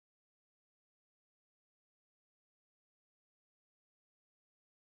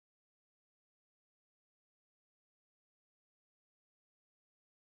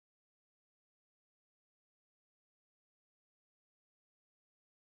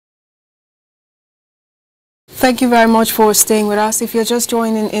Thank you very much for staying with us. If you're just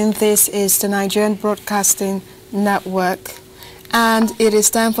joining in, this is the Nigerian Broadcasting Network, and it is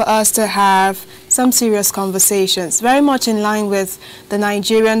time for us to have some serious conversations, very much in line with the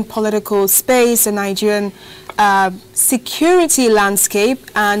Nigerian political space, the Nigerian security landscape,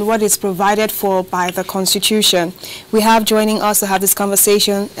 and what is provided for by the Constitution. We have joining us to have this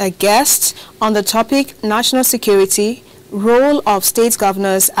conversation a guest on the topic, national security, role of state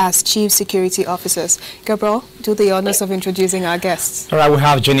governors as chief security officers. Gabriel, do the honors of introducing our guests. All right, we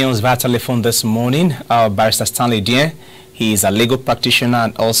have joining us via telephone this morning, Barrister Stanley Dien. He is a legal practitioner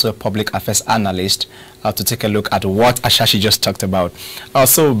and also a public affairs analyst to take a look at what Ashashi just talked about.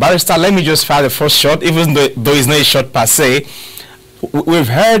 So, Barrister, let me just fire the first shot, even though it's not a shot per se. We've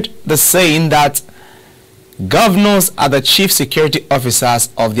heard the saying that governors are the chief security officers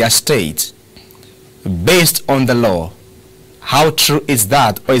of their state based on the law. How true is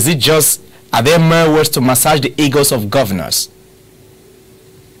that? Or is it just, are there mere words to massage the egos of governors?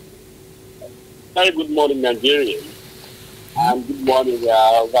 Very good morning, Nigerians. And good morning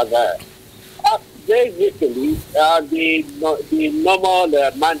over there. Basically, the normal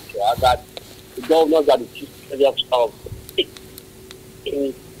mantra that the governors are the chief security of the state,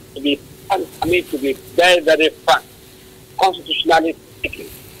 to be very, very frank, constitutionally speaking,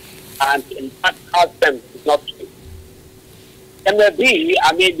 and in fact, our terms is not true. MLB,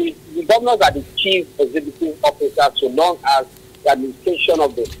 the governors are the chief executive officers so long as the administration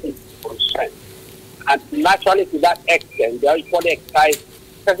of the state is concerned. And naturally, to that extent, they are equally exercise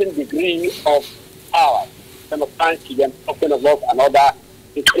certain degree of power, some of them talking about another,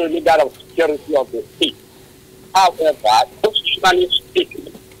 including that of security of the state. However, constitutionally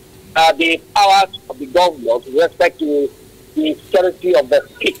speaking, the powers of the governors with respect to the security of the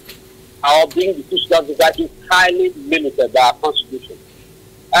state or being the chief officer is highly limited by our constitution.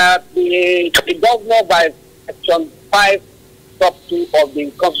 The governor, by section 5 sub 2 of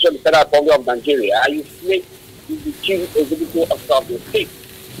the Constitution of the Federal Republic of Nigeria, is placed in the chief executive officer of the state,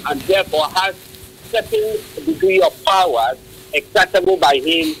 and therefore has certain degree of powers acceptable by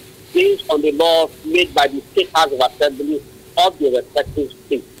him based on the laws made by the State House of Assembly of the respective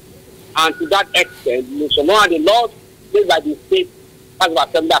states. And to that extent, so long as the laws made by the State House of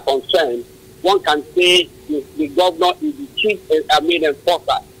Assembly are concerned, one can say the governor is the chief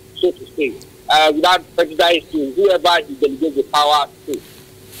enforcer, so to say, without prejudice to whoever he delegates the power to.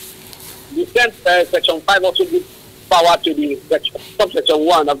 The same Section 5 also gives power to the subsection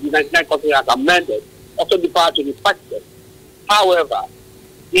 1 of the 99 Constitution as amended, also the power to the president. However,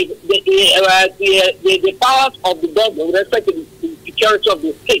 the powers of the government with respect to the security of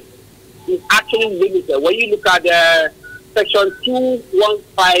the state is actually limited. When you look at Section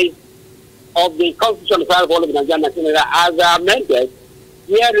 215 of the Constitution of the Federal Republic of Nigeria as amended,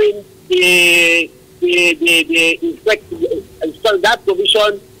 wherein that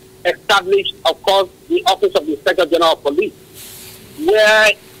provision established, of course, the Office of the Inspector General of Police,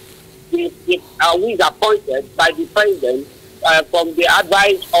 where who is appointed by the President from the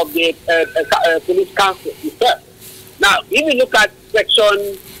advice of the Police Council itself. Now, if you look at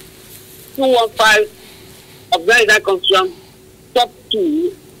Section 215 of the 99 Constitution, sub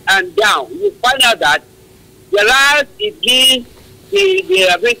 2 and down, you find out that whereas it gives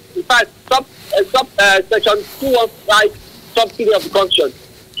Section 215 sub 3 of the Constitution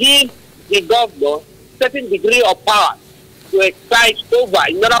gives the governor certain degree of power to exercise over.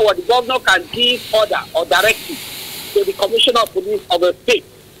 In other words, the governor can give order or directive to the Commissioner of Police of a state.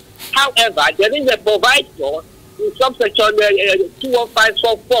 However, there is a proviso in subsection 215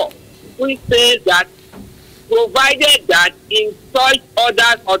 sub 4, which says that provided that in such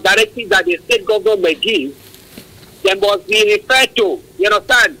orders or directives that the state governor may give, they must be referred to, you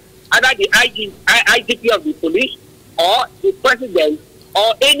understand, either the IGP of the police or the president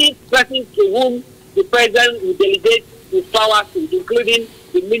or any person to whom the president will delegate his powers to, including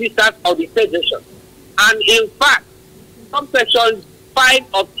the ministers of the federation. And in fact, subsection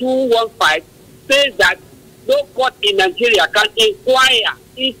 5 of 215 says that no court in Nigeria can inquire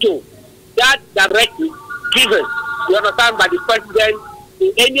into that directive given, you understand, by the president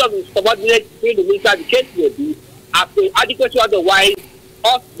to any of his subordinates, the minister, the case may be, after adequacy otherwise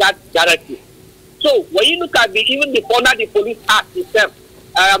of that directive. So when you look at even the under the Police Act itself,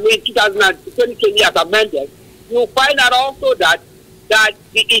 2020 as amended, you find out also that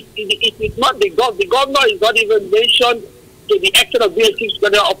it is not the governor. The governor is not even mentioned to the extent of being chief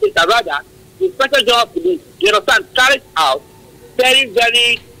security officer. Rather, the Inspector General of Police, you understand, carries out very,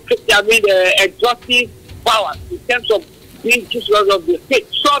 very exhaustive powers in terms of being chief security of the state,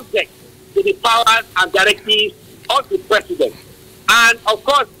 subject to the powers and directives of the president. And of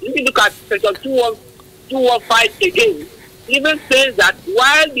course, if you look at Section 215 again, even says that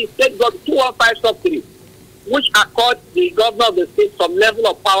while the state got 215/3, which accords the governor of the state some level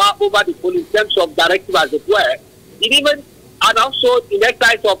of power over the police in terms of directive as it were, it even and also in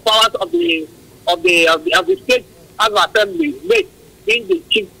exercise of powers of the state as assembly, being the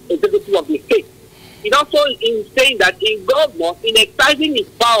chief executive of the state. It also is saying that a governor, in exercising his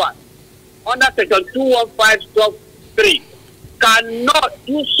powers under section 215/3, cannot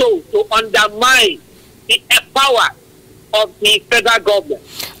do so to undermine the power of the federal government.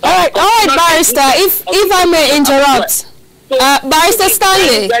 All right, Barrister, if I may interrupt, Barrister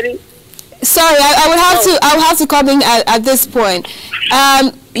Stanley. Sorry, I will have to come in at this point.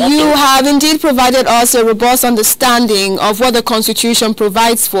 You have indeed provided us a robust understanding of what the Constitution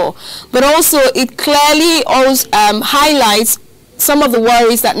provides for, but also it clearly also highlights some of the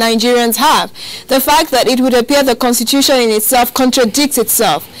worries that Nigerians have. The fact that it would appear the Constitution in itself contradicts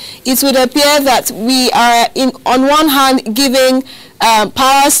itself. It would appear that we are, on one hand, giving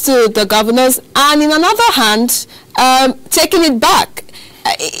powers to the governors, and in another hand, taking it back.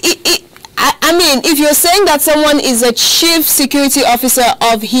 I mean, if you're saying that someone is a chief security officer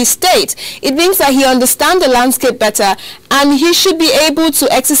of his state, it means that he understands the landscape better and he should be able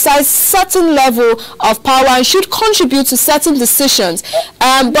to exercise certain level of power and should contribute to certain decisions.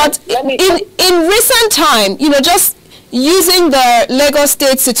 But in recent time, you know, just using the Lagos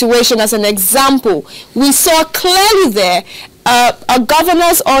state situation as an example, we saw clearly there a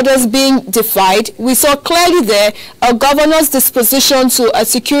governor's orders being defied. We saw clearly there a governor's disposition to a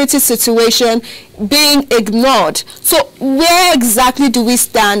security situation being ignored. So where exactly do we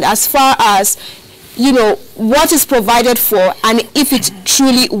stand as far as, you know, what is provided for and if it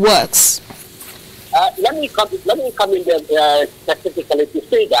truly works? Let me come in there specifically to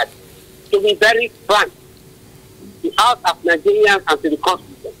say that, to be very frank, the House of Nigerians and to the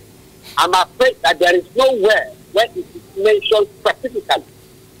Constitution, I'm afraid that there is nowhere where it is mentioned specifically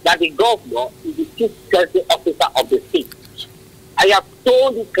that the governor is the chief security officer of the state. I have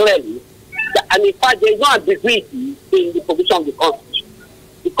told you clearly that, and in fact, there is no ambiguity in the provision of the Constitution.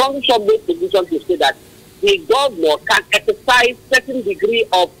 The Constitution makes provision to say that the governor can exercise certain degree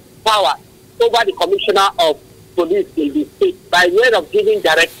of power over the commissioner of police in the state by way of giving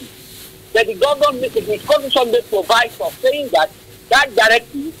directives. That the Constitution may provide for saying that that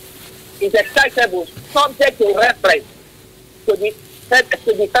directive is exercisable subject to reference to the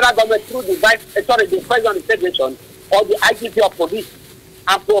federal government through the president of the federation or the IGP of police,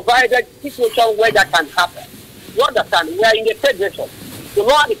 and provided situation where that can happen. You understand? We are in the federation. The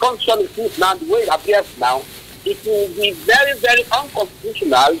law and the Constitution is now the way it appears now. It will be very, very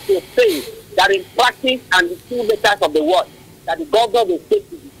unconstitutional to say that in practice and the two letters of the word that the governor of the state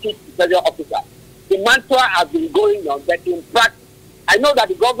is the chief federal officer. The mantra has been going on, but in practice, I know that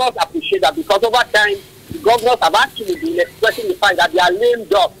the governors appreciate that because over time, the governors have actually been expressing the fact that they are lame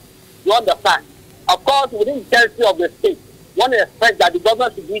ducks. You understand? Of course, within the territory of the state, one expects that the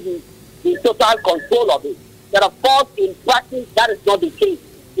governor should be the total control of it. But of course, in practice, that is not the case.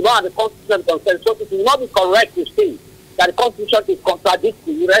 You know, and the Constitution concerns. So it will not be correct to say that the Constitution is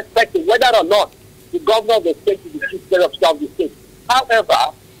contradictory with respect to whether or not the governor of the state is the chief secretary of the state.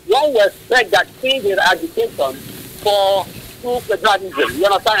 However, one will expect that seeing the agitation for true federalism, you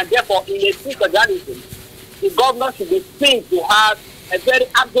understand, and therefore in a true federalism, the governor should be seen to have a very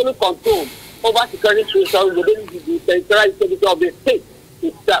absolute control over security situations within the territorial integrity of the state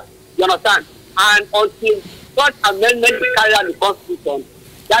itself. You understand? And until such amendment is carried out in the Constitution,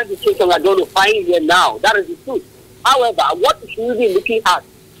 that is the situation we are going to find here now. That is the truth. However, what we should be looking at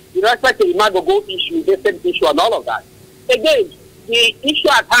with respect to the Magogo issue, the same issue, and all of that, again, the issue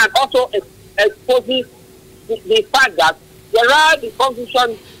at hand also exposes the fact that whereas the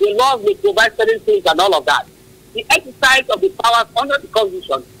Constitution, the laws may provide certain things and all of that, the exercise of the powers under the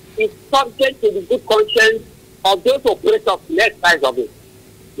Constitution is subject to the good conscience of those operators of the exercise of it.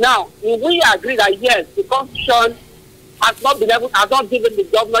 Now, if we agree that yes, the Constitution has not given the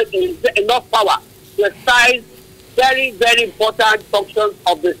government enough power to exercise very, very important functions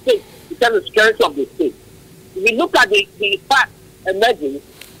of the state in terms of security of the state. If we look at the facts emerging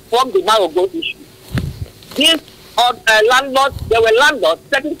from the Magogo issue, these landlords, there were landlords,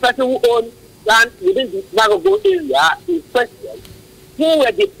 certain persons who own land within the Magogo area in question, who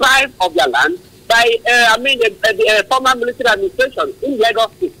were deprived of their land by, the former military administration in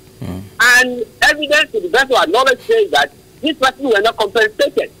Lagos State. And evidence to the best of our knowledge says that these persons were not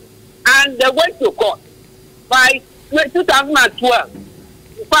compensated. And they went to court. By 2012,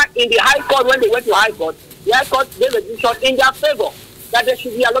 in fact, in the High Court, when they went to High Court, the High Court gave a decision in their favor that there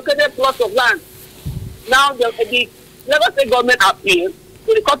should be allocated plots of land. Now, the Lagos State government appealed,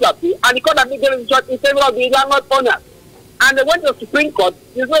 to the Court of Appeal, and the Court of Appeal gave a decision in favor of the landlord owners. And they went to the Supreme Court.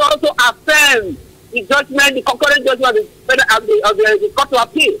 The Supreme Court also affirmed the judgment, the concurrent judgment of the Court of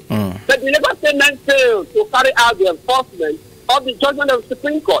Appeal. But the Lagos State men failed to carry out the enforcement of the judgment of the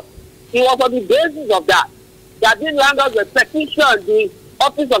Supreme Court. It was on the basis of that these landlords were petitioned the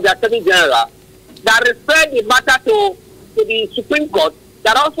Office of the Attorney General that referred the matter to the Supreme Court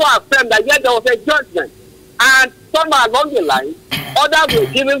that also affirmed that yes, there was a judgment. And somewhere along the line, orders were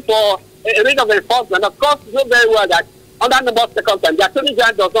given for a rate of enforcement. Of course, you know very well that under number of circumstances, the Attorney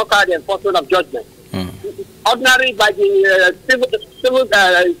General does not carry the enforcement of judgment. Ordinary by the Sheriff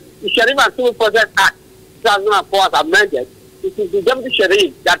and Civil Process Act 2004 as amended, it is the Deputy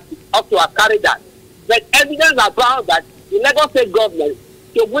Sheriff that ought to have carried that. But evidence has found that the Lagos State government,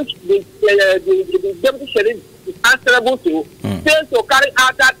 to which the Deputy Sheriff is answerable to, fails to carry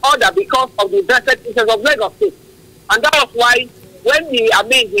out that order because of the vested interest of Lagos State. And that was why when the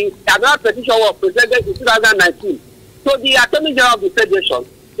another petition was presented in 2019 to the Attorney General of the Federation,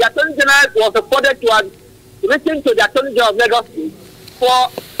 the Attorney General was afforded to have written to the Attorney General of Lagos State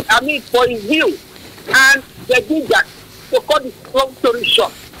for his view. And they did that. To cut the long story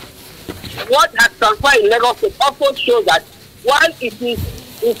short, what has transpired in Lagos State also shows that while it is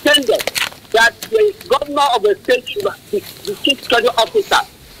intended that the governor of the state should be the chief treasury officer,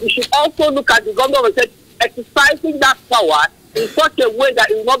 we should also look at the governor of the state exercising that power in such a way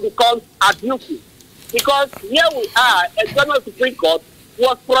that it will not become abusive. Because here we are, a governor of the Supreme Court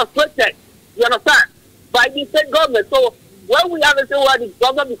was frustrated, you understand, by the state government. So when we have a say where the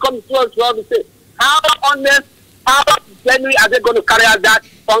governor becomes so we say, how honest, how genuine are they going to carry out that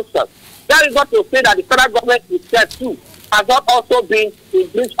function? That is not to say that the federal government itself too has not also been in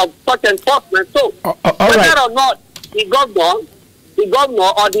breach of such enforcement. So whether or not the governor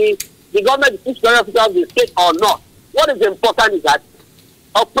or the government is very official of the state or not, what is important is that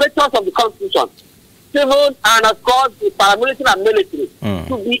operators of the Constitution, civil and of course the paramilitary and military,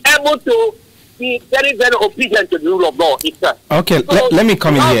 to be able to be very, very obedient to the rule of law itself. Okay, so let me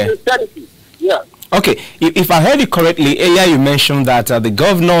come in here. Yeah. Okay, if I heard you correctly, earlier you mentioned that the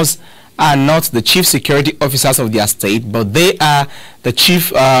governors are not the chief security officers of their state, but they are the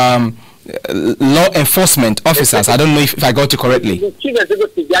chief law enforcement officers. I don't know if I got you correctly. The chief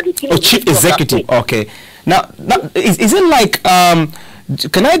executive. They are the chief executive. Okay. Now is it like,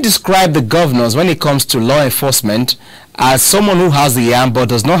 can I describe the governors when it comes to law enforcement as someone who has the yam but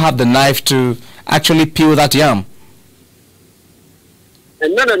does not have the knife to actually peel that yam?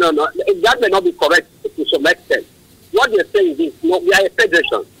 No. That may not be correct to some extent. What they're saying is, we are a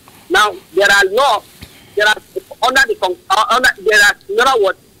federation. Now, there are laws, in other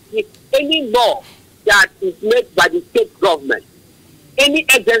words, if any law that is made by the state government, any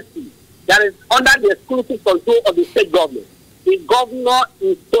agency that is under the exclusive control of the state government, the governor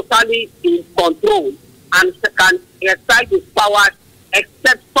is totally in control and can exercise his powers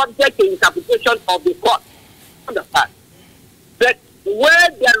except subject to interpretation of the court. Understand? But where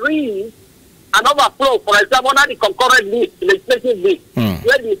there is an overflow, for example, under the concurrent list, legislative list,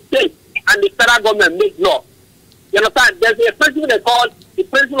 where the state and the federal government make law, you understand, there's a principle they call the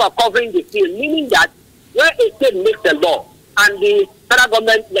principle of covering the field, meaning that where a state makes a law and the federal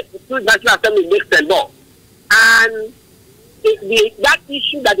government, the National Assembly makes a law, and that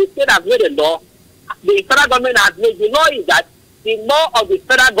issue that the state has made a law, the federal government has made, the law is that the law of the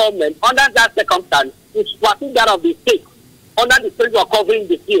federal government under that circumstance is supersede that of the state under the principle of covering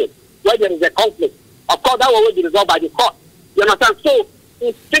the field where there is a conflict. Of course, that will be resolved by the court. You understand? So,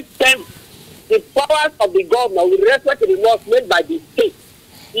 in strict terms, the powers of the governor with respect to the laws made by the state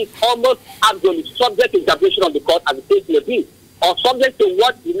is almost absolutely subject to interpretation of the court as the case may be, or subject to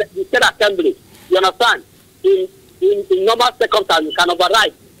what the state assembly, you understand, in normal circumstances can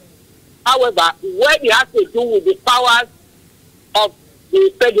override. However, where it has to do with the powers of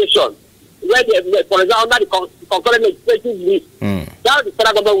the federation, where they, for example, under the concurrent legislative list, that the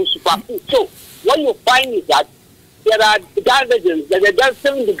federal government will supersede. So, what you find is that there are divergences, there are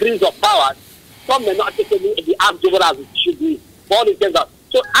 7 degrees of power. Some may not take the arms over as it should be. All the things.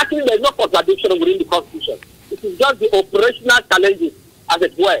 So, actually, there is no contradiction within the Constitution. It is just the operational challenges, as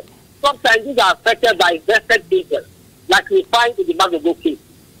it were. Sometimes these are affected by vested interests, like we find in the BUGLE case.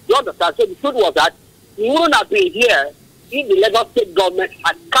 You understand? So, the truth was that we wouldn't have been here if the Lagos State government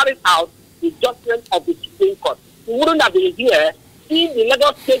had carried out the judgment of the Supreme Court. We wouldn't have been here if the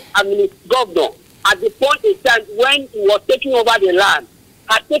Lagos State governor, at the point in time when he was taking over the land,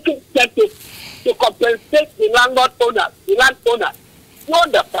 had taken steps to compensate the landlord owners, the landowners. You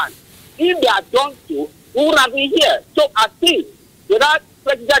understand? If they had done so, we would have been here. So I think, without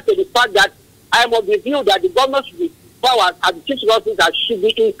prejudice to the fact that I am of the view that the government should be powers as the chief security officer should be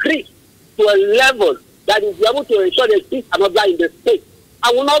increased to a level that is able to ensure the peace and order in the state.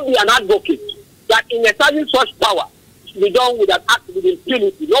 I will not be an advocate that in exercising such power should be done with an act with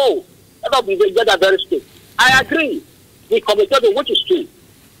impunity. No, let us be very strict. I agree with Committee, which is true,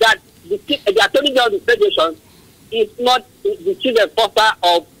 that the Attorney General of the Federation is not the chief enforcer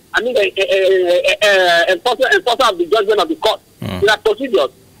of, enforcer of the judgment of the court. There are procedures.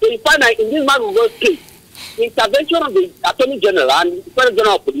 So you find that in this man's case, the intervention of the Attorney General and the Federal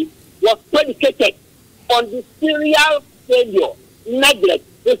General of Police was predicated on the serial failure, neglect,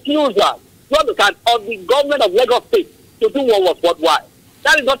 refusal, of the government of Lagos State to do what was worthwhile.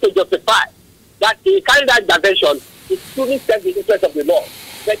 That is not to justify that he carried that intervention is truly serve the interest of the law.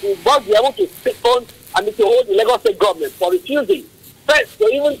 That he must be able to sit on and to hold the Lagos State government for refusing first to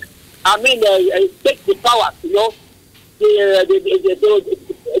even take the powers, the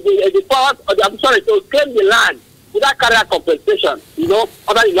powers, to claim the land without carrying compensation,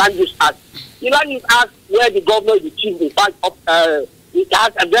 under the Land Use Act. The Land Use Act, where the governor is the chief, in fact, it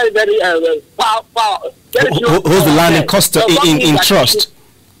has a very, very power. Who's the land in custody in trust?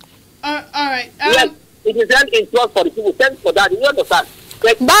 All right. Yes, it is then in trust for the people. Thanks for that. You understand?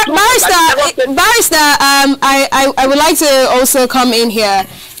 Barrister, I would like to also come in here.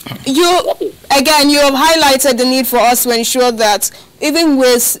 You have highlighted the need for us to ensure that even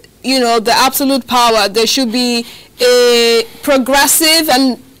with the absolute power, there should be a progressive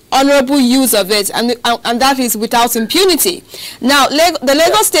and honorable use of it, and that is without impunity. Now, the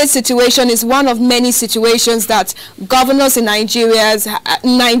Lagos State situation is one of many situations that governors in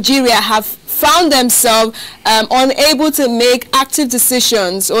Nigeria have found themselves unable to make active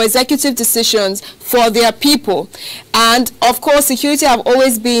decisions or executive decisions for their people. And of course, security have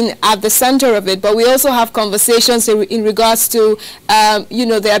always been at the center of it, but we also have conversations in regards to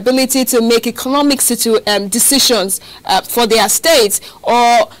the ability to make economic decisions for their states,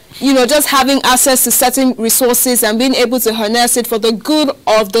 or just having access to certain resources and being able to harness it for the good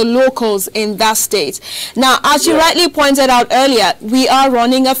of the locals in that state. Now, as you rightly pointed out earlier, we are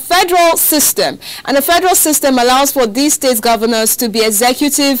running a federal system, and the federal system allows for these state governors to be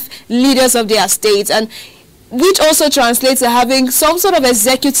executive leaders of their states, and which also translates to having some sort of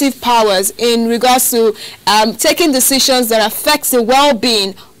executive powers in regards to taking decisions that affect the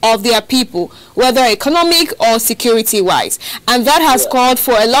well-being of their people, whether economic or security-wise. And that has called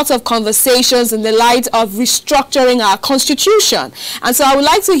for a lot of conversations in the light of restructuring our constitution. And so I would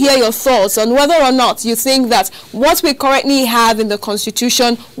like to hear your thoughts on whether or not you think that what we currently have in the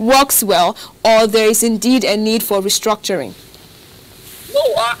constitution works well, or there is indeed a need for restructuring. No,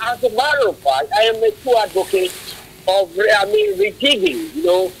 as a matter of fact, I am a true advocate of, rejigging,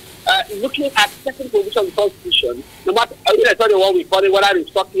 looking at certain provisions of the Constitution, no matter what we call it, whether it's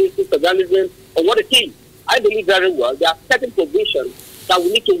restructuring, federalism, or what it is. I believe very well there are certain provisions that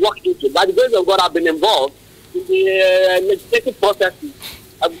we need to work into. By the grace of God, I've been involved in the legislative processes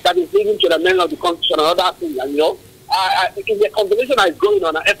that is leading to the amendment of the Constitution and other things. And, the conversation that is going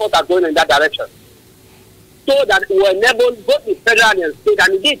on, and efforts are going in that direction, so that we enable both the federal and state,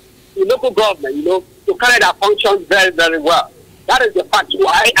 and indeed the local government, to carry their functions very, very well. That is the fact. So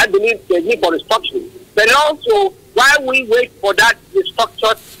I believe there's need for restructuring. But also, while we wait for that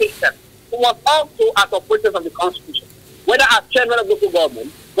restructured system, we must also, as operators of the Constitution, whether as chairman of local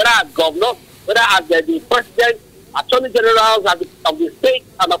government, whether as governor, whether as the president, attorney generals of the state,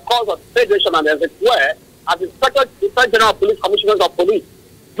 and of course of the federation, and as it were, as the inspector general of police, commissioners of police,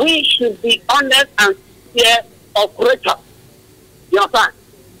 we should be honest and fair operators, you understand,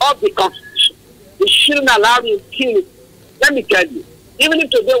 of the Constitution. We shouldn't allow the impunity. Let me tell you, even if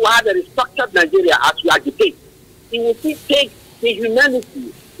today we have a restructured Nigeria as we agitate, it will still take the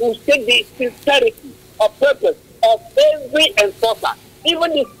humanity, it will take the sincerity of purpose of every enforcer,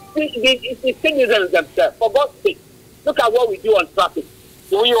 even the citizens themselves. For God's sake, look at what we do on traffic.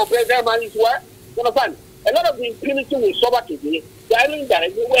 Do we obey them and it's work? You understand? A lot of the impunity we suffer today,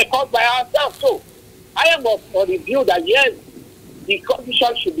 they were caused by ourselves. So, I am of the view that yes, the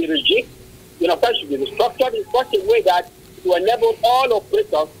Constitution should be rejigged, should be restructured in such a way that to enable all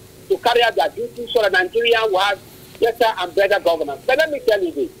operators to carry out their duties so that Nigeria will have better and better governance. But let me tell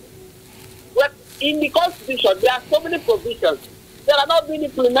you this. Well, in the Constitution, there are so many provisions that are not being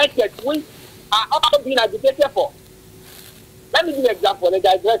implemented, which are also being agitated for. Let me give you an example, a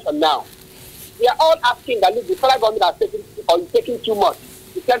digression now. We are all asking that the federal government is taking too much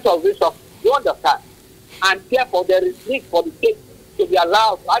in terms of resources. You understand? And therefore, there is need for the state to be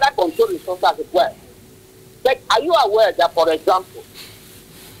allowed to either control resources as well. But are you aware that, for example,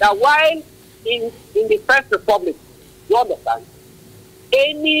 that while in the First Republic, you understand,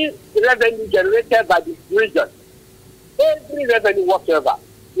 any revenue generated by the region every revenue whatsoever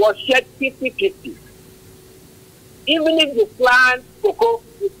was shared 50-50. Even if you plant cocoa,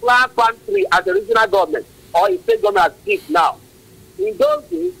 you plant palm tree as a regional government or a state government as this now, in those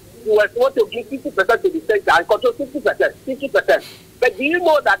days, you were supposed to give 50% to the center and control 50%. But do you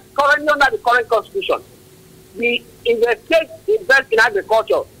know that currently under the current constitution, if the state invest in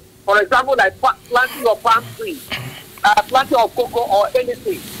agriculture, for example, like planting of palm trees, planting of cocoa or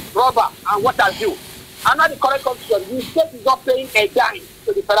anything, rubber and what have you, under the current constitution, the state is not paying a dime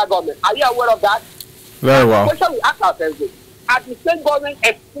to the federal government. Are you aware of that? Very well. The question we ask ourselves is, are the state government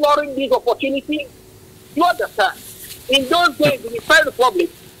exploring these opportunities? You understand? In those days, in the Federal Republic,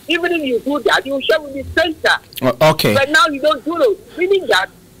 even if you do that, you share with the center. Okay. But now you don't do those. Meaning that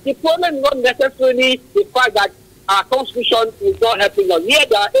the problem is not necessarily the fact that our constitution is not helping us. Here,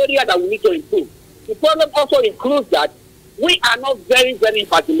 there are areas that we need to improve. The problem also includes that we are not very, very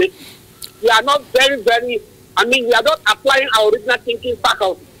imaginative. We are not very, we are not applying our original thinking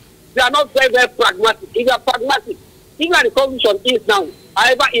faculty. We are not very, very pragmatic. If you are pragmatic, even the constitution is now,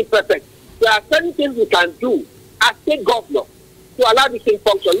 however imperfect, there are certain things we can do as state governor to allow this thing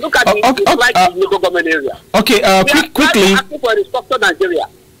function. Look at the local government area. Okay, quickly. Asking for a restructured Nigeria.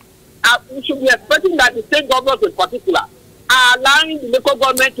 We should be expecting that the state governors in particular are allowing the local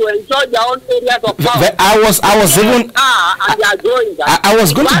government to enjoy their own areas of power. I was even. And they are growing that. I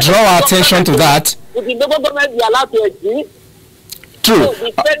was going to draw our attention to that. Would the local government be allowed to exist? True. So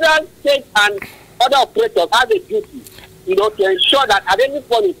the federal, state, and other operators have a duty, to ensure that at any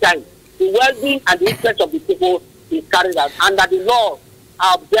point in time, the well-being and the interest of the people is carried out, and that the laws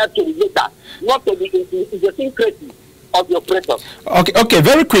are there to the later, not to the idiosyncrasy of the operators. Okay,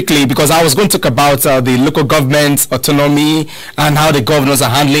 very quickly, because I was going to talk about the local government autonomy and how the governors are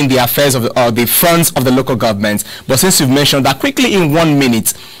handling the affairs of the funds of the local governments. But since you've mentioned that, quickly in 1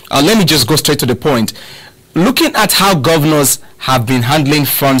 minute, let me just go straight to the point. Looking at how governors have been handling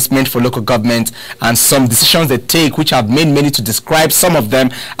funds meant for local government and some decisions they take, which have made many to describe some of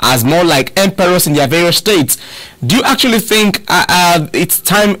them as more like emperors in their various states, do you actually think it's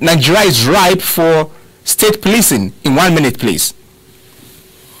time Nigeria is ripe for state policing? In 1 minute, please.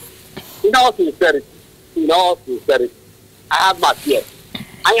 In all sincerity, I have my fears.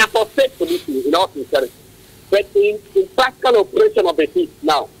 I am for state policing, in all sincerity. But in practical operation of the state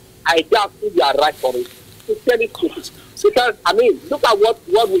now, I doubt if you are right for it. To tell it truth. Because, look at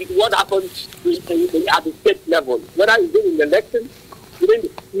what happens at the state level. Whether it's in the election,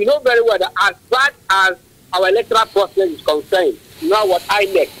 you know very well that as bad as our electoral process is concerned, what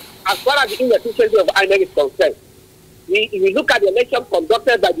INEC, as far as the inefficiency of INEC is concerned, we look at the election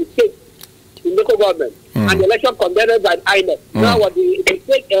conducted by the state in local government and the election conducted by the INEC. Now what the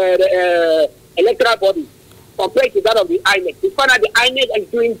state electoral body compared to that of the INEC, we find that the INEC is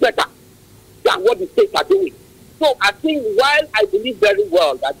doing better than what the states are doing. So I think while I believe very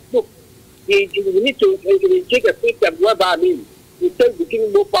well that look, we need to take a system whereby the state be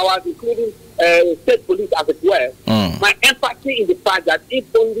giving more powers, including state police as it were. My empathy in the fact that if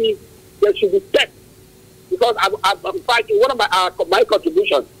only there should be tests, because I'm fighting one of my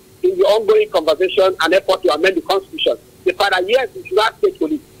contributions in the ongoing conversation and effort to amend the constitution. The fact that yes, we should have state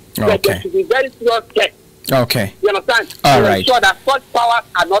police, but there should be very serious tests. Okay. You understand? All right. Ensure that such powers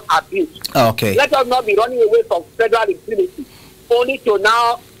are not abused. Okay. Let us not be running away from federal impunity, only to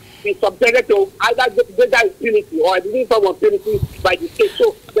now be subjected to either greater impunity or a different form of impunity by the state.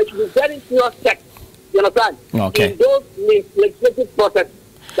 So there should be very serious checks. You understand? Okay. In those legislative processes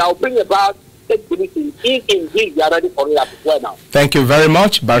that will bring about state policing, if indeed we are ready for it as well now. Thank you very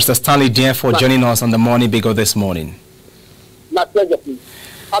much, Barrister Stanley Dien, for joining us on the Morning BUGLE this morning. My pleasure, please.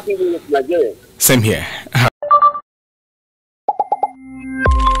 Happy New Year to Nigeria. Same here.